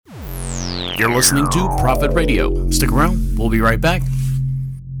You're listening to Prophet Radio. Stick around. We'll be right back.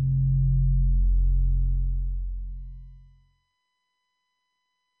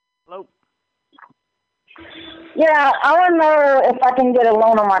 Hello? Yeah, I want to know if I can get a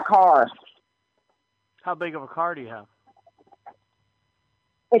loan on my car. How big of a car do you have?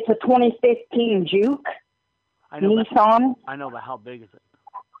 It's a 2015 Juke, Nissan. I know, but how big is it?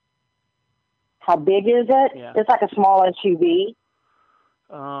 How big is it? Yeah. It's like a small SUV.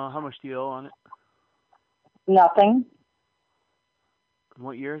 How much do you owe on it? Nothing.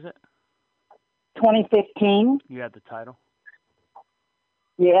 What year is it? 2015. You have the title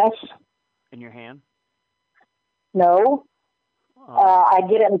Yes. in your hand? No. I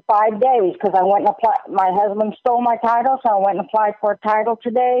get it in 5 days because I went and applied. My husband stole my title, so I went and applied for a title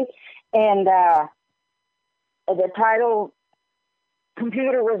today. And the title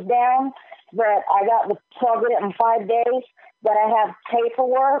computer was down, but I got so I get it in 5 days. But I have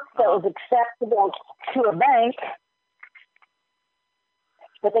paperwork that was acceptable to a bank.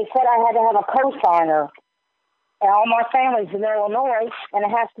 But they said I had to have a co-signer. And all my family's in Illinois, and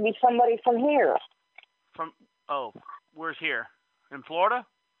it has to be somebody from here. Where's here? In Florida?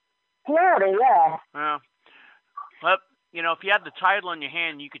 Florida, yeah. Yeah. Well, if you had the title in your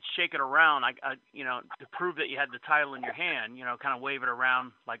hand, you could shake it around. To prove that you had the title in your hand, kind of wave it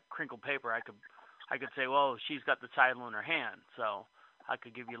around like crinkled paper. I could say, well, she's got the title in her hand, so I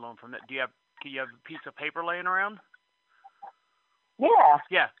could give you a loan from that. Do you have a piece of paper laying around? Yeah.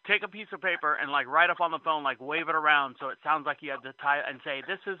 Yeah. Take a piece of paper and right up on the phone, wave it around so it sounds like you have the title, and say,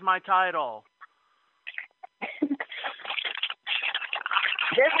 "This is my title." This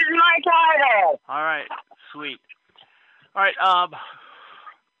is my title. All right, sweet. All right, how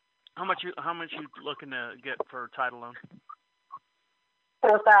much you looking to get for a title loan?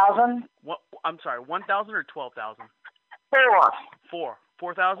 4,000. What? I'm sorry, 1,000 or 12,000?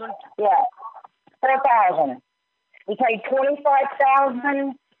 4,000? Yeah, 4,000. We paid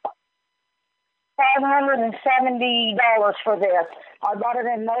 $25,570 for this. I bought it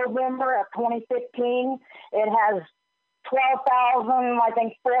in November of 2015. It has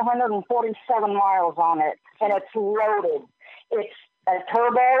 447 miles on it, and it's loaded. It's a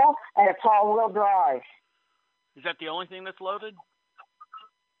turbo, and it's all-wheel drive. Is that the only thing that's loaded?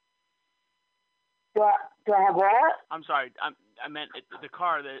 Do I have what? I'm sorry, I meant the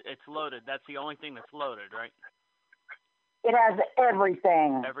car that it's loaded. That's the only thing that's loaded, right? It has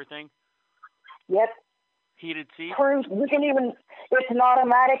everything. Everything? Yep. Heated seats? Cruise. You can even. It's an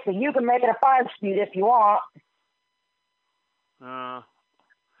automatic, so you can make it a 5-speed if you want.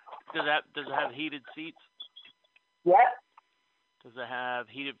 Does it have heated seats? Yep. Does it have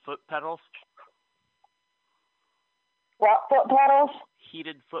heated foot pedals? What foot pedals?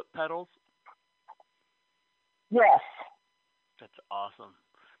 Heated foot pedals? Yes. That's awesome.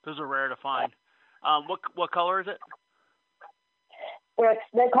 Those are rare to find. What color is it?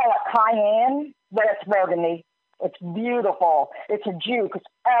 They call it Cayenne, but it's burgundy. It's beautiful. It's a Juke. It's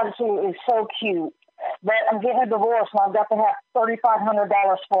absolutely so cute. But I'm getting a divorce, and I've got to have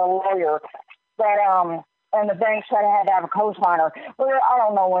 $3,500 for a lawyer. But and the bank said I had to have a co-signer. Well, I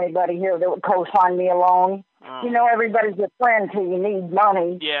don't know anybody here that would co-sign me a loan. Everybody's your friend till you need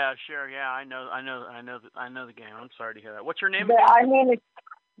money. Yeah, sure. Yeah, I know the game. I'm sorry to hear that. What's your name? But my name's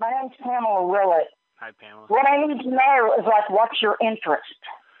Pamela Willett. Hi, Pamela. What I need to know is what's your interest?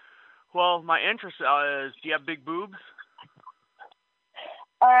 Well, my interest is, do you have big boobs?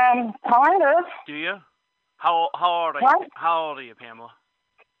 Kind of. Do you? How old are you? How old are you, Pamela?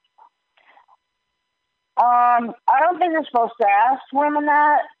 I don't think you're supposed to ask women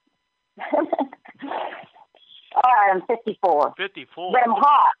that. All right, I'm 54. 54. But I'm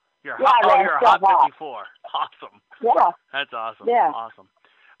hot. You're hot. You're a hot 54. Awesome. Yeah. That's awesome. Yeah. Awesome.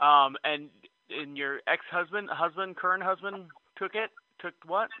 And your current husband took it? Took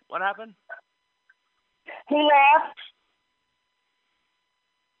what? What happened? He left.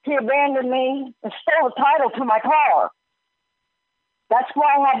 He abandoned me and stole the title to my car. That's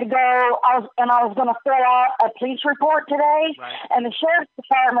why I had to go. I was going to fill out a police report today, right. And the sheriff's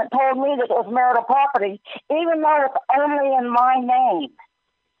department told me that it was marital property, even though it's only in my name.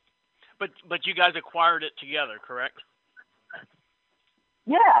 But you guys acquired it together, correct?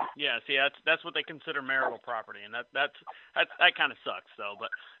 Yeah. Yeah. See, that's what they consider marital property, and that kind of sucks, though.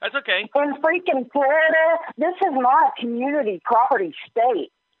 But that's okay. In freaking Florida, this is not a community property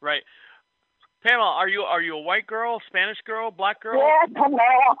state. Right. Pamela, are you a white girl, Spanish girl, black girl? Yeah,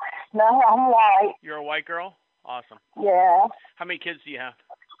 no, I'm white. You're a white girl? Awesome. Yeah. How many kids do you have?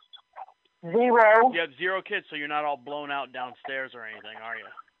 0. You have 0 kids, so you're not all blown out downstairs or anything, are you?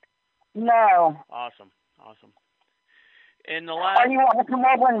 No. Awesome. In the last... Are you wanting to come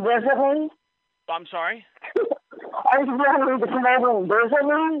over and visit me? I'm sorry? Are you willing to come over and visit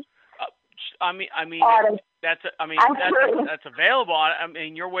me? That's available. I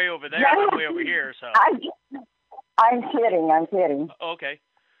mean, you're way over there. I'm way over here. So. I'm kidding. Okay.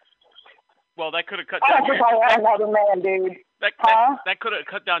 Well, that could have cut down. I another man, dude. That could have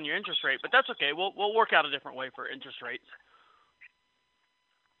cut down your interest rate, but that's okay. We'll work out a different way for interest rates.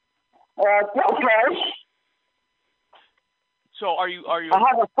 Okay. So are you? I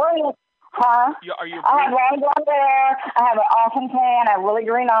have a friend. Huh? Are you? I have long blonde hair. I have an awesome tan. I have really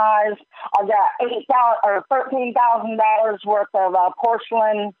green eyes. I've got $13,000 worth of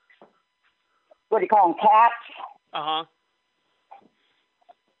porcelain. What do you call them? Cats.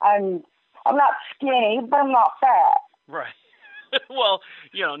 I'm not skinny, but I'm not fat. Right. Well,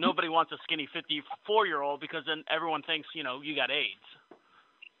 nobody wants a skinny 54-year-old because then everyone thinks, you got AIDS.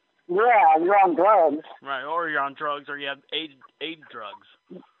 Yeah, you're on drugs. Right, or you're on drugs, or you have AIDS drugs.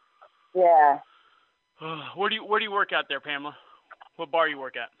 Yeah. Where do you work at there, Pamela? What bar you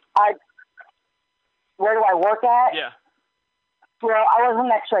work at? Where do I work at? Yeah. Well, I was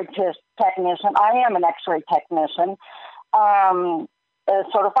an X-ray technician. I am an X-ray technician. A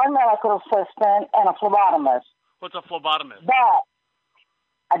certified medical assistant and a phlebotomist. What's a phlebotomist? But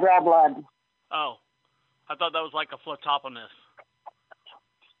I draw blood. Oh, I thought that was like a phlebotomist.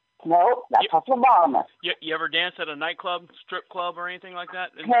 No, that's a phlebotomist. You ever dance at a nightclub, strip club, or anything like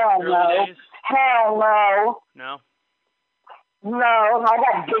that? Hell no. Days? Hell no. No. No, I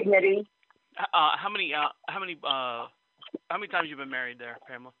got dignity. How many times you been married there,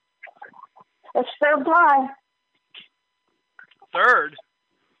 Pamela? It's third time. Third?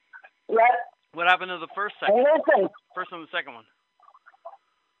 Yep. What happened to the first and the second one?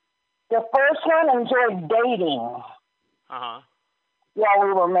 The first one enjoyed dating. While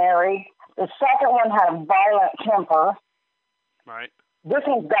we were married. The second one had a violent temper. Right. This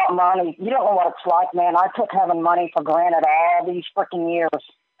one's got money. You don't know what it's like, man. I took having money for granted all these freaking years.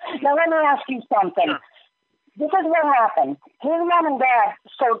 Now, let me ask you something. Sure. This is what happened. His mom and dad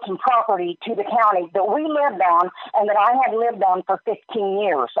sold some property to the county that we lived on and that I had lived on for 15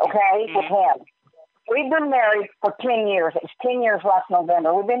 years, okay, with him. We've been married for 10 years. It's 10 years last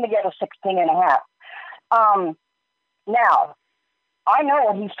November. We've been together 16 and a half. Now, I know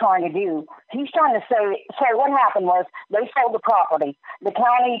what he's trying to do. He's trying to say what happened was they sold the property. The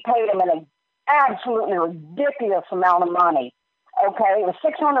county paid him an absolutely ridiculous amount of money. Okay, it was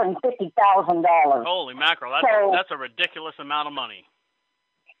 $650,000. Holy mackerel! That's a ridiculous amount of money.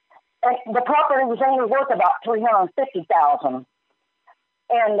 And the property was only worth about $350,000,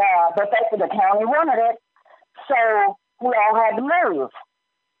 and but the county wanted it, so we all had to move.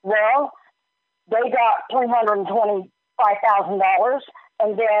 Well, they got $325,000,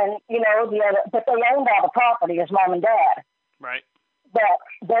 and then but they owned all the property, his mom and dad. Right. But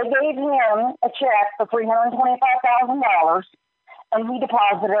they gave him a check for $325,000. And he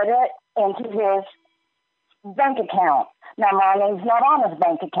deposited it into his bank account. Now, my name's not on his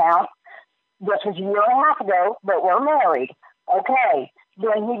bank account. This was a year and a half ago, but we're married. Okay.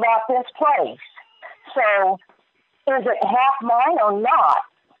 Then he bought this place. So, is it half mine or not?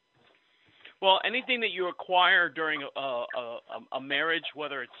 Well, anything that you acquire during a marriage,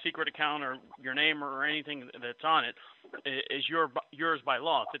 whether it's secret account or your name or anything that's on it, is yours by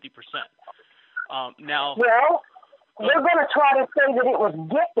law, 50%. Now... Well... They're going to try to say that it was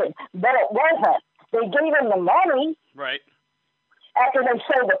gifted, but it wasn't. They gave him the money. Right. After they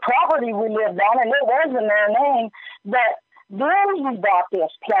sold the property we lived on, and it was in their name, but then he bought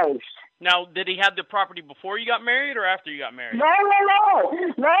this place. Now, did he have the property before you got married or after you got married? No.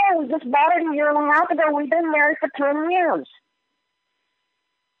 We just bought it a year and a half ago. We've been married for 10 years.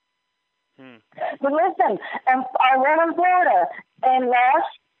 But listen, I run in Florida, and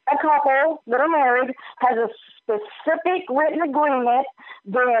a couple that are married has a specific written agreement,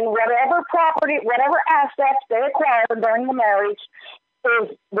 then whatever property, whatever assets they acquire during the marriage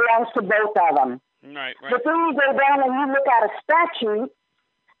belongs to both of them. Right. But then you go down and you look at a statute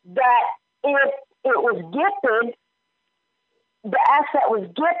that if it was gifted, the asset was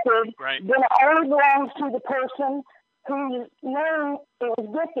gifted, right, then it only belongs to the person whose name it was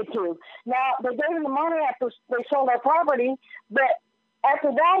gifted to. Now, they gave him the money after they sold their property, but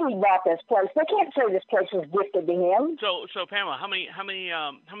after that, he bought this place. They can't say this place was gifted to him. So Pamela, how many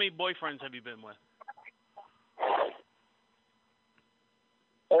boyfriends have you been with?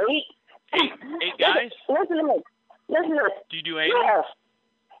 8. 8 guys? Listen to me. Do you do anal? Yes.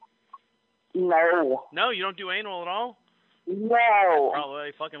 No. No, you don't do anal at all? No. Oh, well,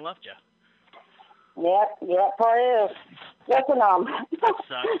 they fucking left you. Yep, it is. Listen, That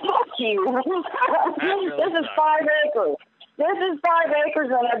sucks. fuck you. That really This is sucks. 5 acres. This is 5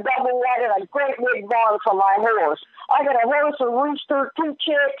 acres and a double wide and a great big barn for my horse. I got a horse, a rooster, 2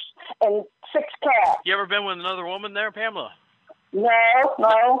 chicks, and 6 cats. You ever been with another woman there, Pamela?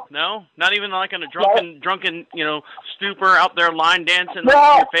 No. No? Not even like in a drunken, stupor out there line dancing No.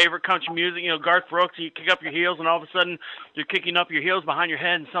 like your favorite country music, Garth Brooks, you kick up your heels and all of a sudden you're kicking up your heels behind your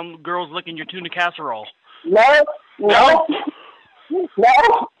head and some girl's licking your tuna casserole. No.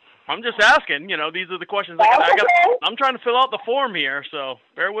 I'm just asking, these are the questions I got. I'm trying to fill out the form here, so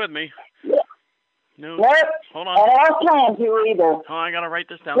bear with me. No. Nope. Hold on. I don't plan to either. Oh, I got to write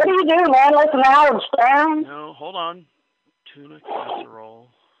this down. What do you do, man? Listen to Howard Stern? No, hold on. Tuna casserole.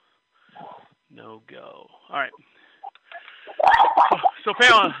 No go. All right. So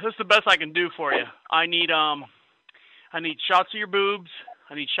Pamela, this is the best I can do for you. I need shots of your boobs.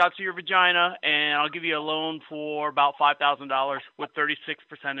 I need shots of your vagina, and I'll give you a loan for about $5,000 with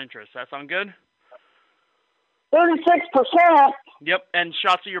 36% interest. That sound good? 36%? Yep, and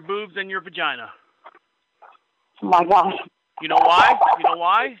shots of your boobs and your vagina. Oh, my God. You know why?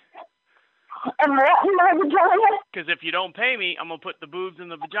 And what in my vagina? Because if you don't pay me, I'm going to put the boobs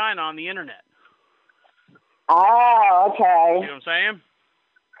and the vagina on the internet. Oh, okay. You know what I'm saying?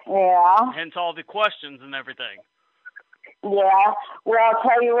 Yeah. Hence all the questions and everything. Yeah. Well, I'll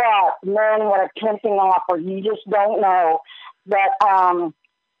tell you what, man, what a tempting offer. You just don't know. But I'm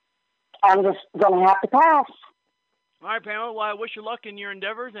just going to have to pass. All right, Pamela. Well, I wish you luck in your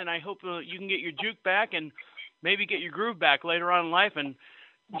endeavors, and I hope you can get your juke back and maybe get your groove back later on in life. And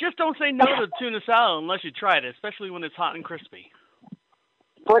just don't say no to tuna salad unless you try it, especially when it's hot and crispy.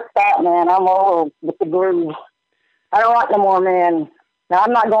 Quit that, man. I'm over with the groove. I don't want no more, man. Now,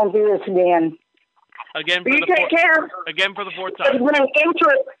 I'm not going to do this again. Again you take care. Again for the 4th time. It's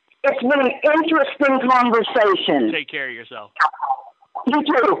been an interesting conversation. Take care of yourself. You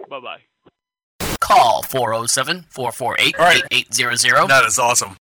too. Bye-bye. Call 407-448-8800. That is awesome.